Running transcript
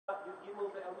Gimel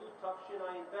Be'Elul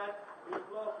Tavshinayim Bet,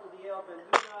 Yirkloch Uliel Ben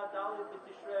Duna, Dalit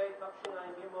B'Tishrei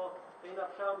Tavshinayim Gimel, Bein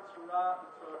Avsham Tzura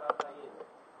Yitzor HaChaim.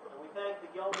 And we thank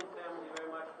the Gelman family very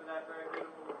much for that very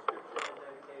beautiful inscription and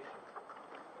dedication.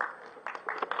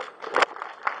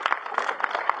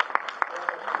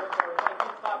 Thank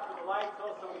you, Top, for the lights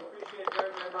also. We appreciate it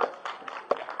very, very much.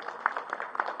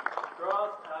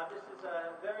 Girls, this is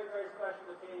a very, very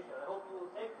special occasion. I hope you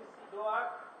will take the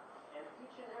siddur and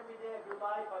each and every day of your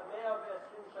life, Admei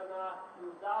Shana, you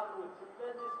will daven with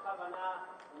tremendous kavanah,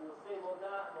 and you will say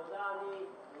Modani,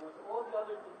 and with all the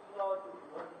other tefillot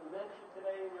that you mentioned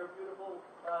today in your beautiful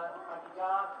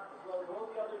Hagigah, as well as all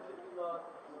the other tefillot.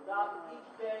 You will daven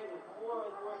each day with more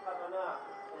and more kavanah,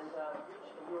 and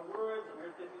your words and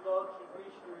your tefillot should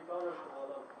reach the Ribono Shel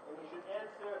Olam, and you should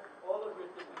answer all of your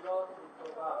tefillot with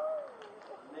Torah.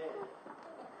 Amen.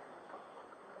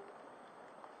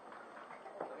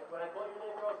 When I call your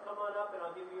name, girls, come on up and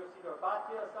I'll give you your siddur.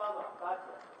 Batya, Salma.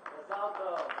 Batya. Mazal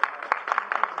tov.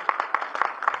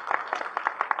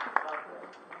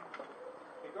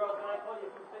 Okay, girls, when I call you,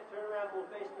 turn around, we'll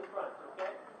face the front,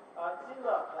 okay?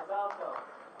 Tzila, Mazal tov.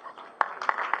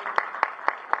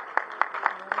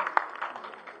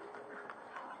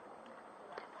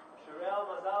 Sherelle,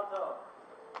 Mazal tov.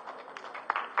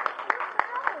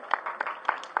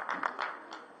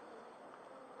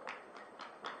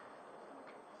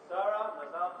 Sarah,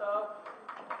 Mazal tov.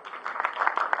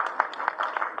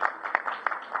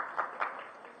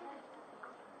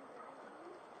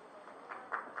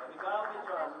 Abigail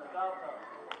Pitron, Mazal tov.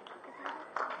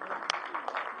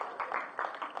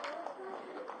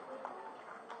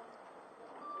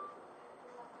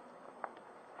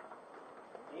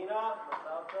 Nina,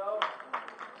 Mazal tov.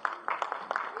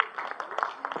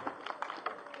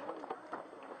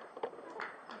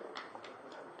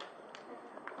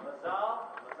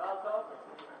 Mazal tov.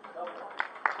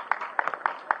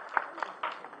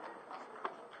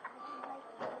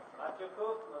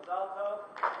 Achukuf, Mazal tov.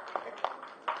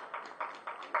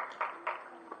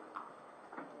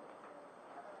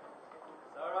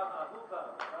 Sarah Ahuka,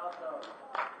 Mazal tov.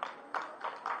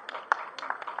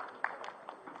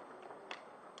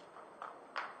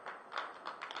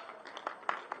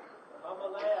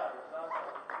 Hamalea, Mazal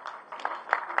tov.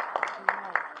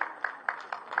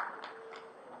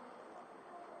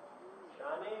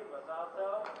 Shani, Mazal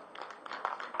tov.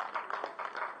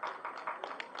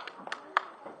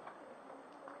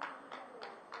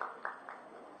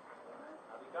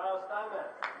 Abigail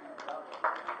Steinmetz, Mazal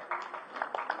tov.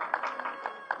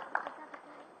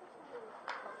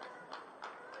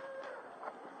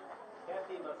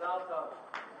 Kathy, Mazal tov.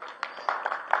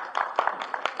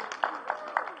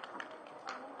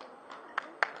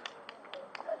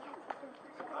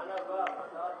 Anava,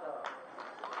 Mazal tov.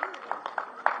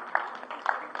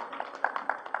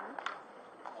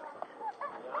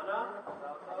 Yana,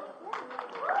 Mazal tov.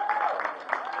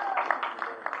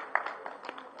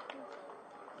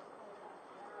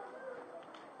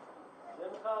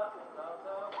 Simcha, Mazal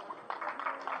tov.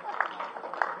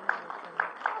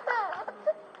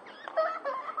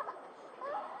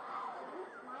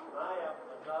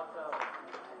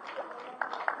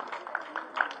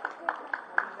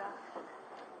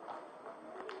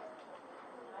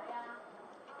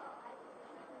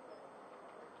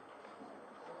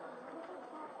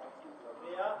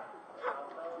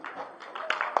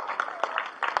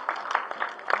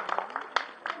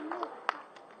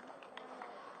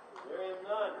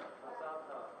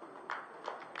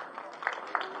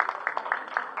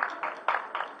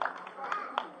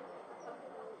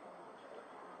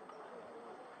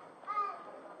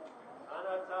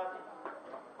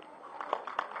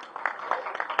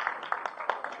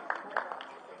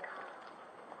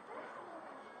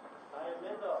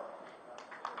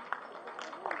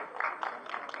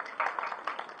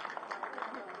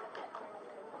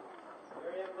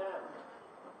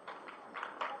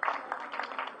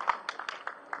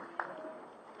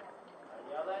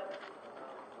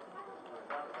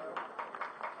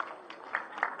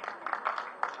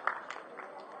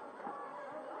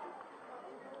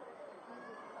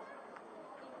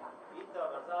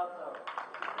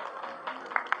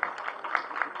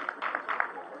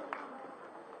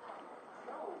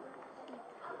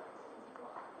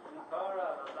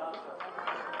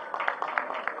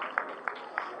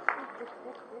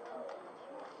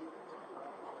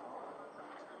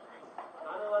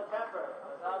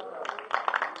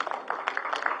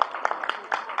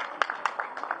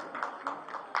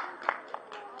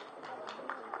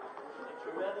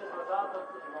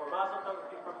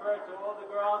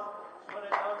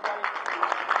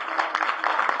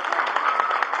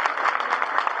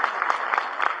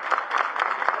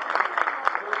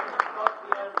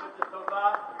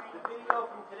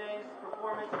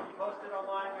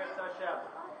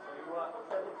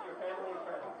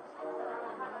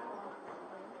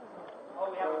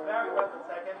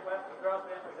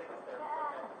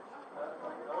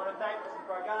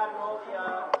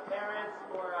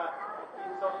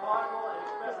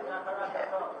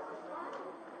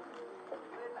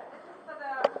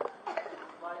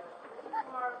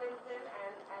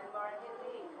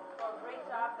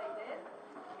 job they did.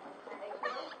 Thank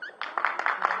you.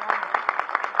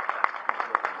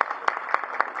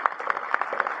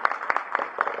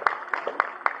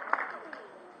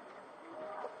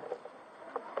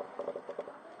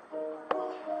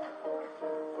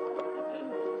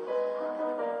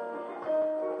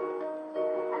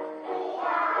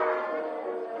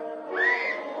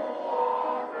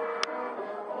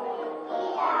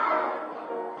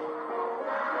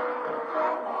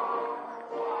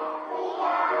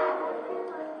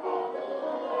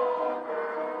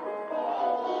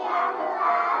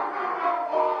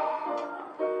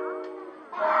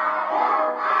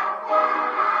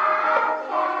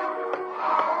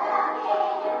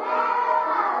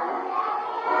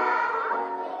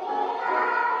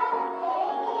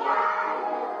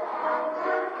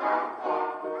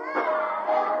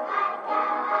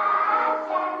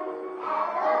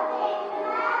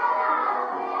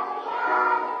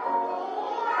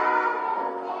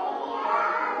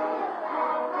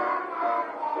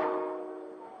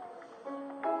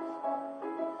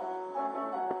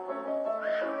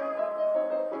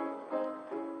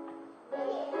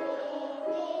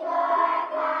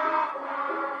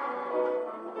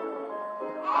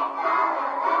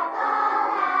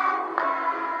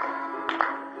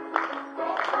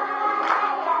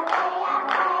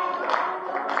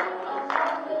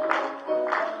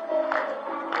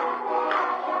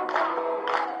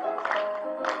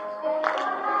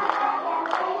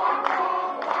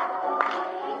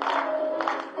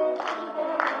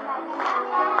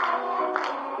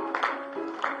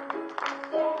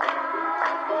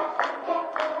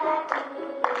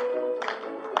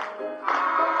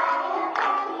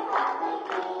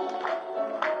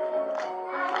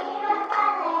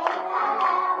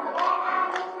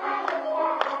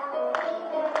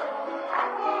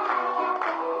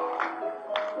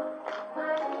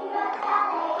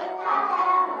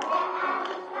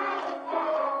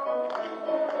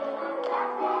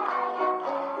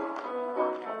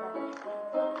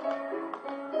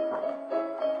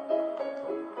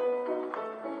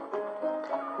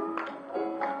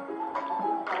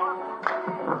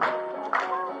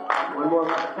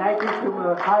 Thank you to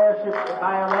Chaya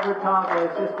Levertov, my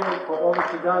assistant, for all that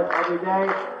she does every day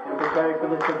and preparing for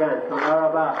this event. So,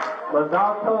 Naraba.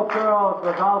 Mazal Tov, girls.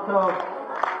 Mazal Tov.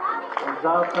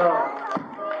 Mazal Tov.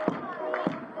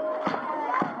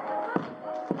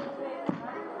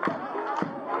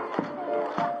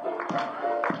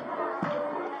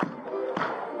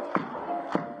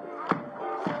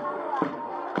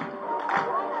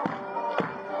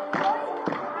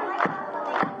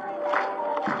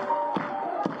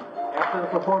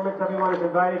 Performance, everyone is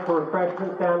invited for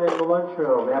refreshments down in the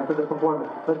lunchroom after the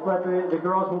performance. Let's let the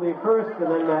girls will leave first,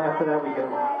 and then after that we can.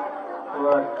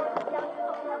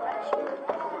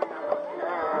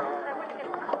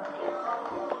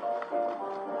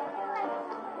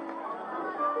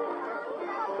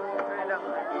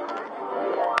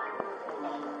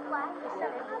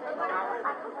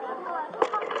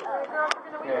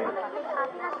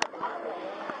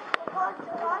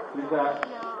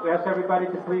 We ask everybody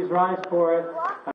to please rise for it.